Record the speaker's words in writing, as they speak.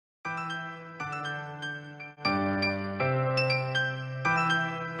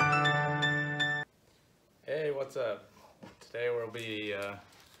what's up? Today we'll be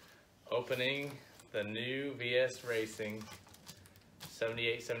opening the new VS Racing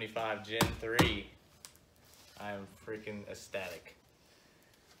 7875 Gen 3. I am freaking ecstatic.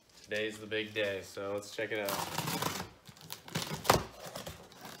 Today's the big day, so let's check it out.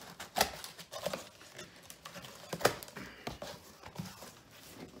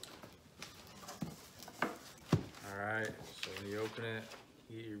 Alright, so when you open it,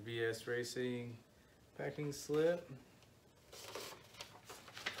 you get your VS Racing packing slip.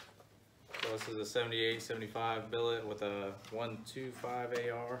 So this is a 7875 billet with a 125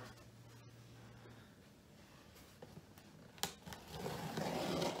 AR.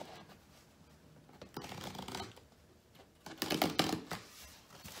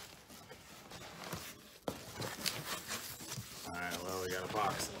 Alright, well, we got a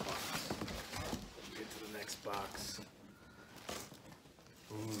box in the box. Get to the next box.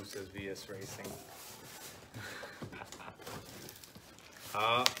 Ooh, it says VS Racing.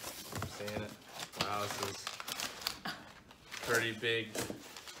 Oh, I'm seeing it. Wow, this is pretty big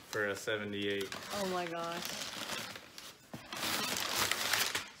for a 78. Oh my gosh.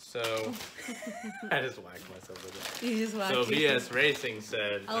 So, I just whacked myself with it. You just whacked So yourself. VS Racing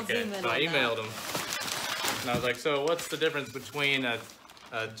said, I'll okay, zoom in so I on emailed them. And I was like, so what's the difference between a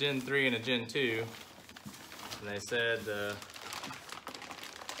Gen 3 and a Gen 2? And they said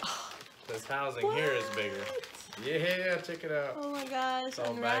this housing here is bigger. Yeah, check it out. Oh my gosh, It's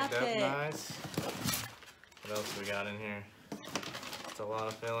all unwrap backed up it. nice. What else we got in here? It's a lot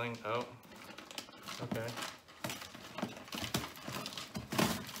of filling. Oh, okay.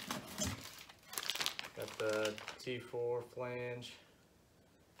 Got the T4 flange,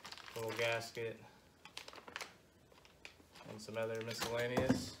 little gasket, and some other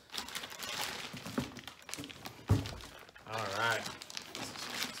miscellaneous. All right.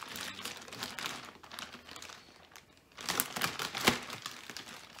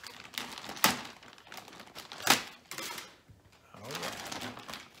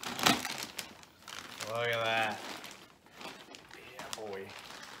 Look at that. Yeah, boy.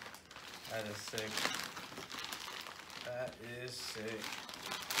 That is sick. That is sick.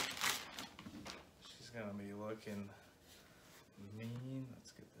 She's gonna be looking mean.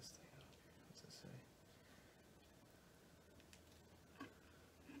 Let's get this thing out. What's it say?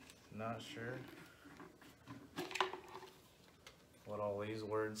 Not sure what all these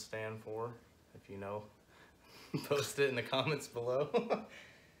words stand for. If you know, post it in the comments below.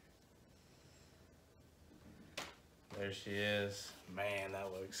 There she is. Man,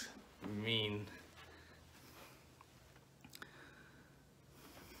 that looks mean.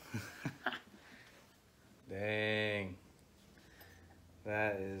 Dang.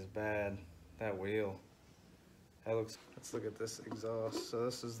 That is bad. That wheel. That looks, let's look at this exhaust. So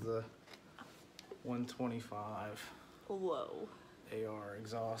this is the 125 Whoa. AR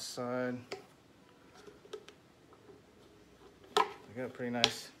exhaust side. I got a pretty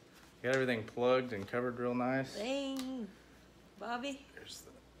nice, got everything plugged and covered real nice. Dang. Bobby? There's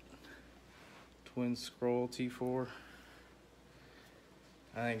the twin scroll T4.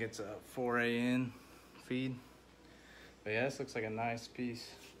 I think it's a 4AN feed. But yeah, this looks like a nice piece.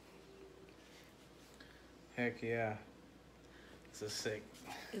 Heck yeah. This is sick.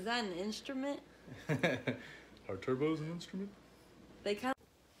 Is that an instrument? Are turbos an instrument? They kind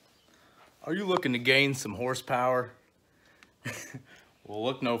Are you looking to gain some horsepower? Well,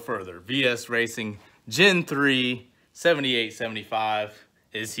 look no further. VS Racing Gen 3 7875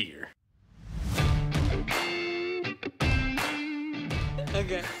 is here.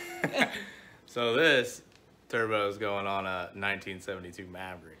 Okay. So this turbo is going on a 1972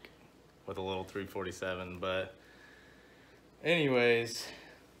 Maverick with a little 347, but anyways,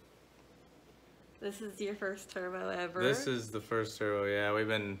 This is your first turbo ever? this is the first turbo. Yeah, we've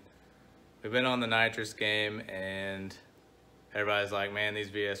been on the nitrous game, and everybody's like, man, these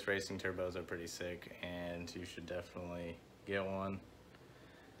VS Racing turbos are pretty sick, and you should definitely get one.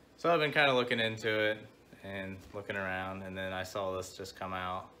 So I've been kind of looking into it and looking around, and then I saw this just come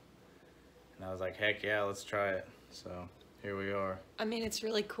out, and I was like, heck yeah, let's try it. So here we are. I mean, it's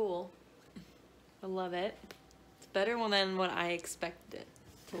really cool. I love it. It's better than what I expected it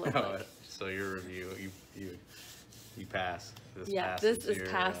to look like. So your review, you pass. This Yeah, passes this is your,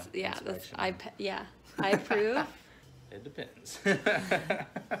 past. Yeah, this inspection. yeah, I approve. It depends.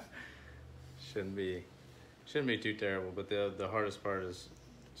 Shouldn't be too terrible, but the hardest part is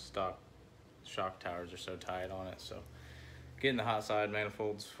shock towers are so tight on it. So getting the hot side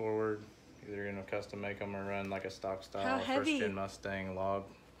manifolds forward, either you're gonna custom make them or run like a stock style How first heavy? gen Mustang log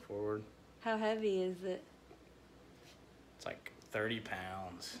forward. How heavy is it? It's like 30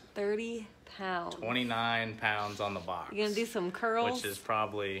 pounds. 30 pounds. 29 pounds on the box. You gonna do some curls? Which is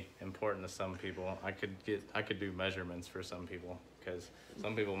probably important to some people. I could do measurements for some people because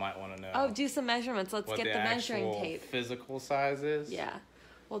some people might want to know. Oh, do some measurements. Let's get the measuring actual tape. Physical size is. Yeah,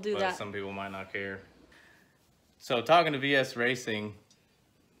 we'll do But that. some people might not care. So talking to VS Racing,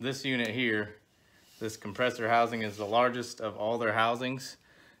 this unit here, this compressor housing is the largest of all their housings.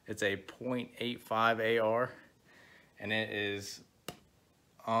 It's a 0.85 AR, and it is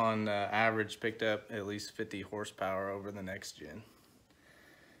on average picked up at least 50 horsepower over the next gen.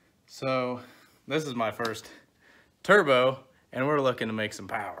 So this is my first turbo, and we're looking to make some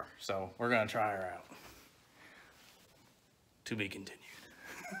power. So we're gonna try her out. To be continued.